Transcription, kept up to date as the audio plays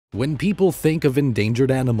When people think of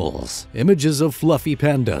endangered animals, images of fluffy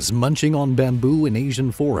pandas munching on bamboo in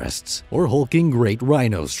Asian forests or hulking great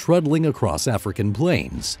rhinos trundling across African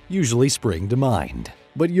plains usually spring to mind.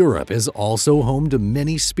 But Europe is also home to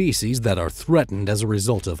many species that are threatened as a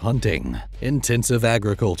result of hunting, intensive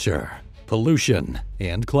agriculture, pollution,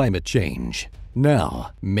 and climate change.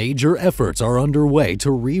 Now, major efforts are underway to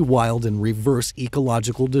rewild and reverse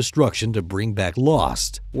ecological destruction to bring back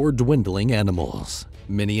lost or dwindling animals.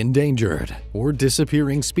 Many endangered or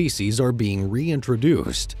disappearing species are being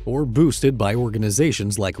reintroduced or boosted by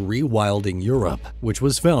organizations like Rewilding Europe, which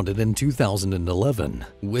was founded in 2011,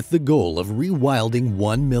 with the goal of rewilding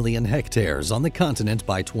 1 million hectares on the continent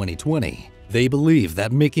by 2020. They believe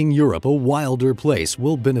that making Europe a wilder place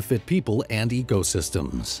will benefit people and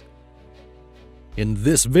ecosystems. In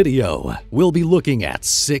this video, we'll be looking at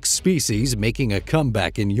 6 species making a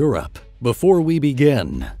comeback in Europe. Before we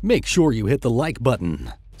begin, make sure you hit the like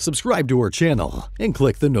button, subscribe to our channel, and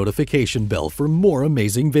click the notification bell for more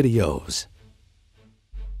amazing videos.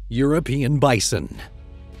 European bison.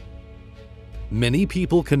 Many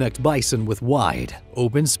people connect bison with wide,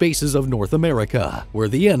 open spaces of North America, where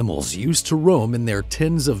the animals used to roam in their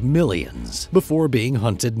tens of millions before being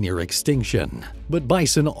hunted near extinction. But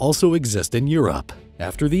bison also exist in Europe.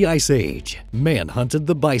 After the Ice Age, man hunted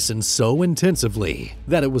the bison so intensively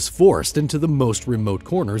that it was forced into the most remote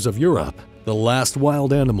corners of Europe. The last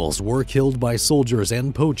wild animals were killed by soldiers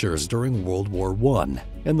and poachers during World War I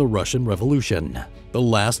and the Russian Revolution. The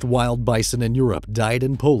last wild bison in Europe died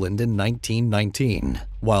in Poland in 1919,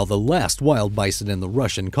 while the last wild bison in the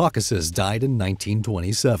Russian Caucasus died in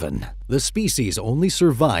 1927. The species only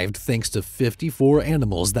survived thanks to 54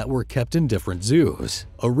 animals that were kept in different zoos,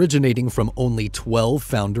 originating from only 12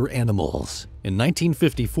 founder animals. In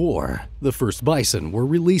 1954, the first bison were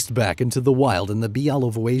released back into the wild in the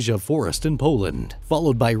Białowieża forest in Poland,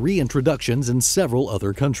 followed by reintroductions in several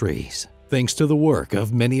other countries. Thanks to the work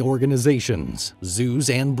of many organizations, zoos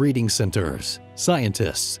and breeding centers,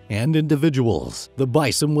 scientists, and individuals, the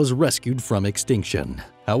bison was rescued from extinction.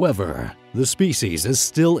 However, the species is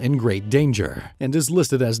still in great danger and is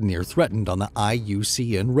listed as near threatened on the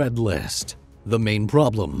IUCN Red List. The main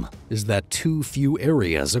problem is that too few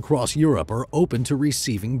areas across Europe are open to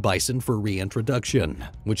receiving bison for reintroduction,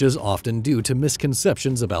 which is often due to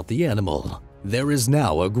misconceptions about the animal. There is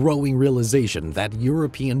now a growing realization that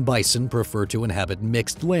European bison prefer to inhabit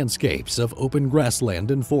mixed landscapes of open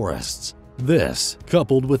grassland and forests. This,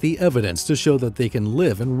 coupled with the evidence to show that they can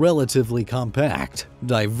live in relatively compact,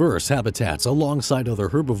 diverse habitats alongside other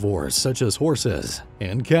herbivores such as horses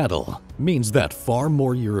and cattle, means that far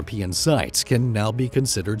more European sites can now be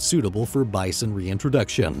considered suitable for bison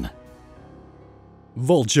reintroduction.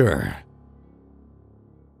 Vulture.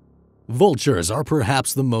 Vultures are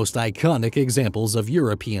perhaps the most iconic examples of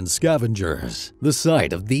European scavengers. The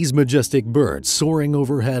sight of these majestic birds soaring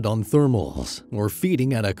overhead on thermals or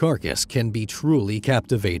feeding at a carcass can be truly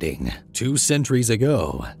captivating. 2 centuries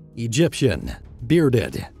ago, Egyptian,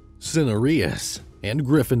 bearded, cinereous, and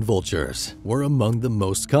griffon vultures were among the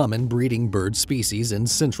most common breeding bird species in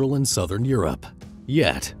Central and Southern Europe.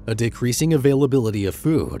 Yet, a decreasing availability of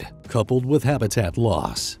food, coupled with habitat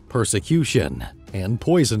loss, persecution, and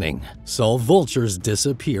poisoning, saw vultures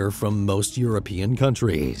disappear from most European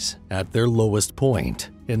countries. At their lowest point,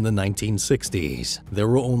 in the 1960s, there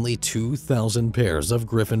were only 2,000 pairs of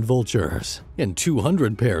griffon vultures and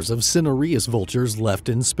 200 pairs of cinereous vultures left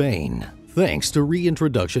in Spain. Thanks to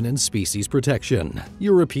reintroduction and species protection,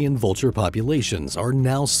 European vulture populations are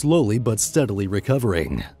now slowly but steadily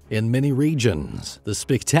recovering. In many regions, the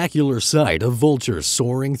spectacular sight of vultures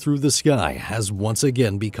soaring through the sky has once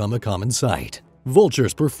again become a common sight.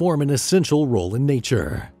 Vultures perform an essential role in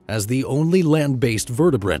nature. As the only land-based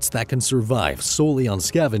vertebrates that can survive solely on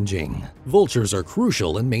scavenging, vultures are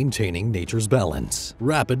crucial in maintaining nature's balance,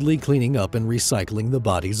 rapidly cleaning up and recycling the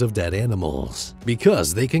bodies of dead animals.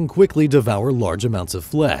 Because they can quickly devour large amounts of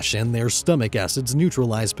flesh and their stomach acids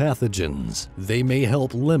neutralize pathogens, they may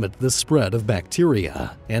help limit the spread of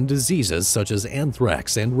bacteria and diseases such as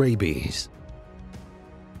anthrax and rabies.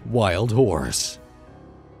 Wild horse.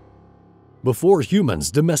 Before humans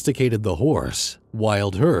domesticated the horse,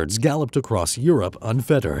 wild herds galloped across Europe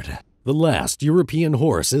unfettered. The last European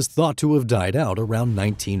horse is thought to have died out around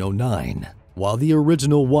 1909. While the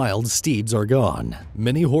original wild steeds are gone,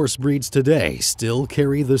 many horse breeds today still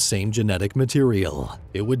carry the same genetic material.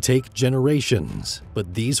 It would take generations,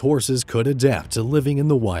 but these horses could adapt to living in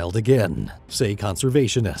the wild again, say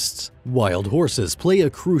conservationists. Wild horses play a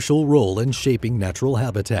crucial role in shaping natural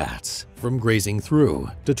habitats, from grazing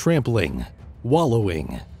through to trampling,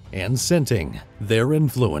 wallowing, and scenting. Their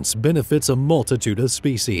influence benefits a multitude of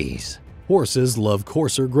species. Horses love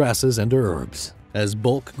coarser grasses and herbs. As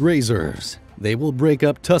bulk grazers, they will break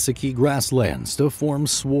up tussocky grasslands to form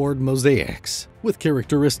sward mosaics with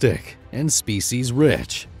characteristic and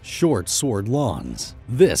species-rich, short sward lawns.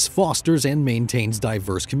 This fosters and maintains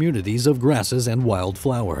diverse communities of grasses and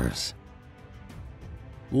wildflowers.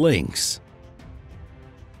 Lynx.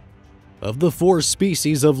 Of the 4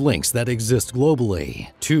 species of lynx that exist globally,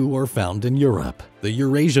 2 are found in Europe: the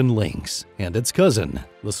Eurasian lynx and its cousin,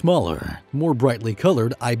 the smaller, more brightly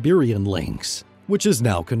colored Iberian lynx, which is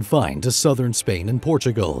now confined to southern Spain and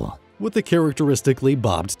Portugal. With a characteristically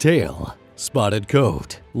bobbed tail, spotted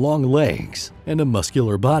coat, long legs, and a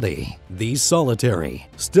muscular body, these solitary,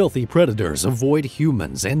 stealthy predators avoid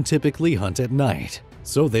humans and typically hunt at night,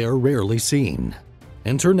 so they are rarely seen.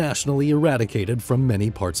 Internationally eradicated from many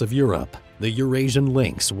parts of Europe, the Eurasian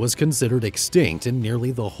lynx was considered extinct in nearly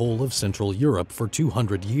the whole of Central Europe for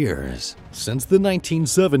 200 years. Since the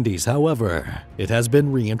 1970s, however, it has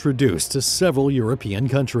been reintroduced to several European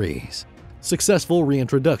countries. Successful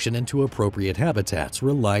reintroduction into appropriate habitats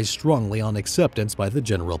relies strongly on acceptance by the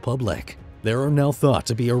general public. There are now thought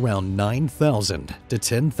to be around 9,000 to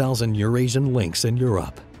 10,000 Eurasian lynx in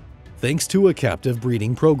Europe. Thanks to a captive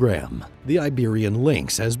breeding program, the Iberian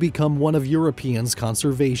lynx has become one of Europeans'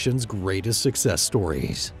 conservation's greatest success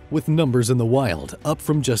stories, with numbers in the wild up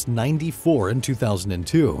from just 94 in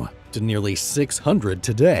 2002 to nearly 600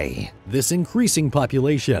 today. This increasing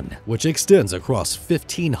population, which extends across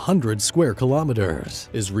 1,500 square kilometers,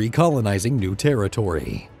 is recolonizing new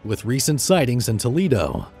territory, with recent sightings in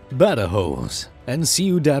Toledo, Badajoz, and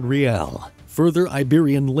Ciudad Real. Further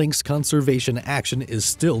Iberian lynx conservation action is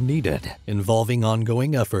still needed, involving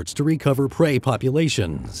ongoing efforts to recover prey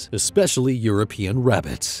populations, especially European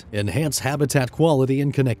rabbits, enhance habitat quality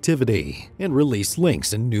and connectivity, and release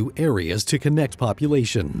lynx in new areas to connect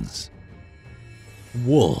populations.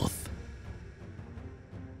 Wolf.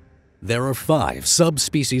 There are 5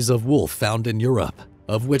 subspecies of wolf found in Europe,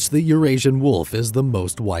 of which the Eurasian wolf is the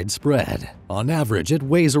most widespread. On average, it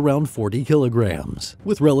weighs around 40 kilograms,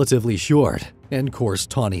 with relatively short and coarse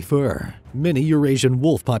tawny fur. Many Eurasian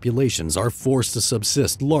wolf populations are forced to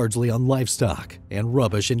subsist largely on livestock and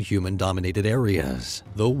rubbish in human-dominated areas,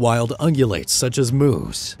 though wild ungulates such as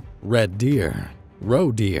moose, red deer,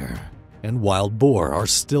 roe deer, and wild boar are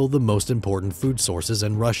still the most important food sources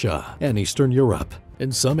in Russia and Eastern Europe.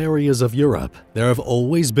 In some areas of Europe, there have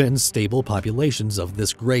always been stable populations of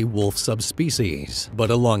this gray wolf subspecies, but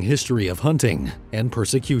a long history of hunting and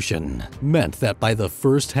persecution meant that by the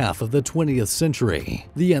first half of the 20th century,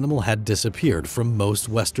 the animal had disappeared from most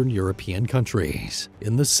Western European countries.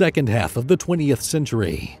 In the second half of the 20th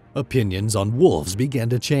century, opinions on wolves began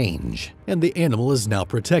to change, and the animal is now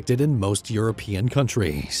protected in most European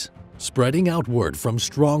countries. Spreading outward from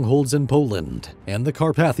strongholds in Poland and the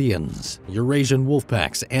Carpathians, Eurasian wolf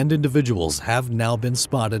packs and individuals have now been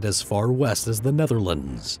spotted as far west as the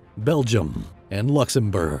Netherlands, Belgium, and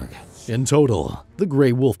Luxembourg. In total, the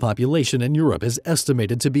gray wolf population in Europe is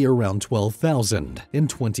estimated to be around 12,000 in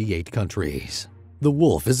 28 countries. The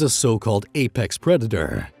wolf is a so-called apex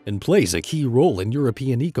predator and plays a key role in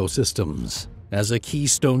European ecosystems. As a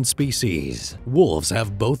keystone species, wolves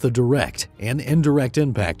have both a direct and indirect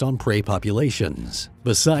impact on prey populations.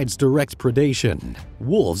 Besides direct predation,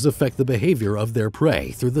 wolves affect the behavior of their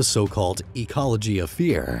prey through the so-called ecology of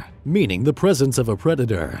fear, meaning the presence of a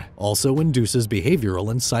predator also induces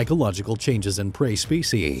behavioral and psychological changes in prey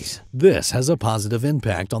species. This has a positive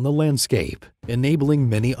impact on the landscape, enabling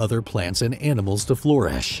many other plants and animals to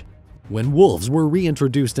flourish. When wolves were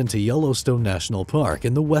reintroduced into Yellowstone National Park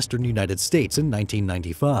in the western United States in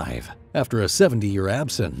 1995, after a 70-year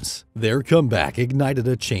absence, their comeback ignited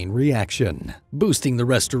a chain reaction, boosting the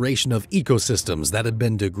restoration of ecosystems that had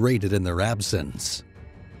been degraded in their absence.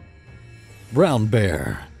 Brown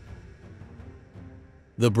bear.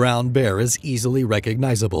 The brown bear is easily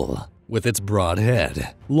recognizable, with its broad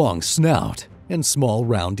head, long snout, and small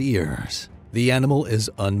round ears. The animal is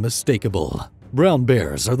unmistakable. Brown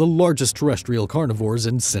bears are the largest terrestrial carnivores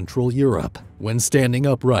in Central Europe. When standing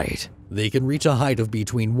upright, they can reach a height of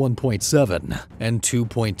between 1.7 and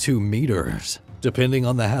 2.2 meters. Depending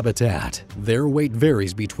on the habitat, their weight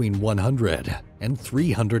varies between 100 and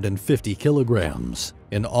 350 kilograms.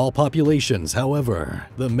 In all populations, however,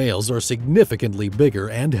 the males are significantly bigger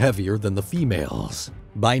and heavier than the females.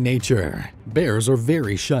 By nature, bears are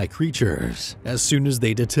very shy creatures. As soon as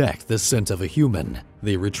they detect the scent of a human,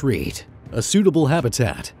 they retreat. A suitable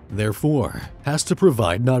habitat, therefore, has to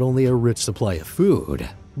provide not only a rich supply of food,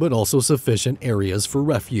 but also sufficient areas for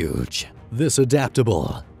refuge. This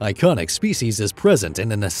adaptable, iconic species is present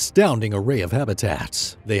in an astounding array of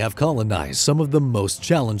habitats. They have colonized some of the most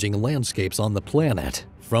challenging landscapes on the planet,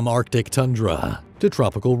 from Arctic tundra to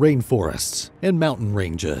tropical rainforests and mountain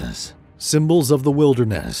ranges. Symbols of the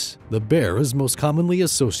wilderness, the bear is most commonly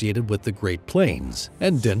associated with the Great Plains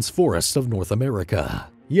and dense forests of North America.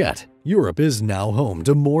 Yet, Europe is now home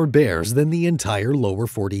to more bears than the entire lower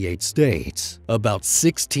 48 states. About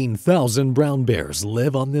 16,000 brown bears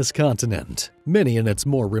live on this continent, many in its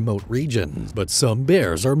more remote regions, but some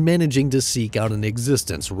bears are managing to seek out an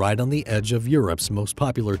existence right on the edge of Europe's most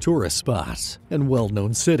popular tourist spots and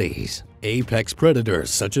well-known cities. Apex predators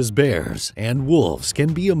such as bears and wolves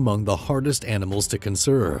can be among the hardest animals to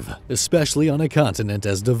conserve, especially on a continent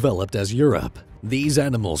as developed as Europe. These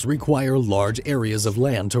animals require large areas of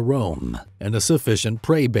land to roam and a sufficient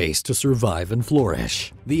prey base to survive and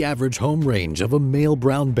flourish. The average home range of a male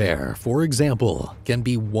brown bear, for example, can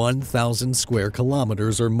be 1,000 square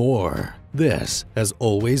kilometers or more. This has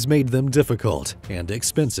always made them difficult and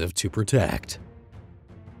expensive to protect.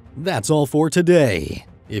 That's all for today.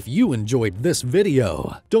 If you enjoyed this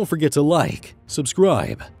video, don't forget to like,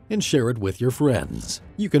 subscribe, and share it with your friends.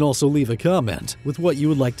 You can also leave a comment with what you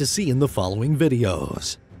would like to see in the following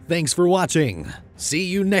videos. Thanks for watching. See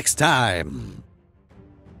you next time.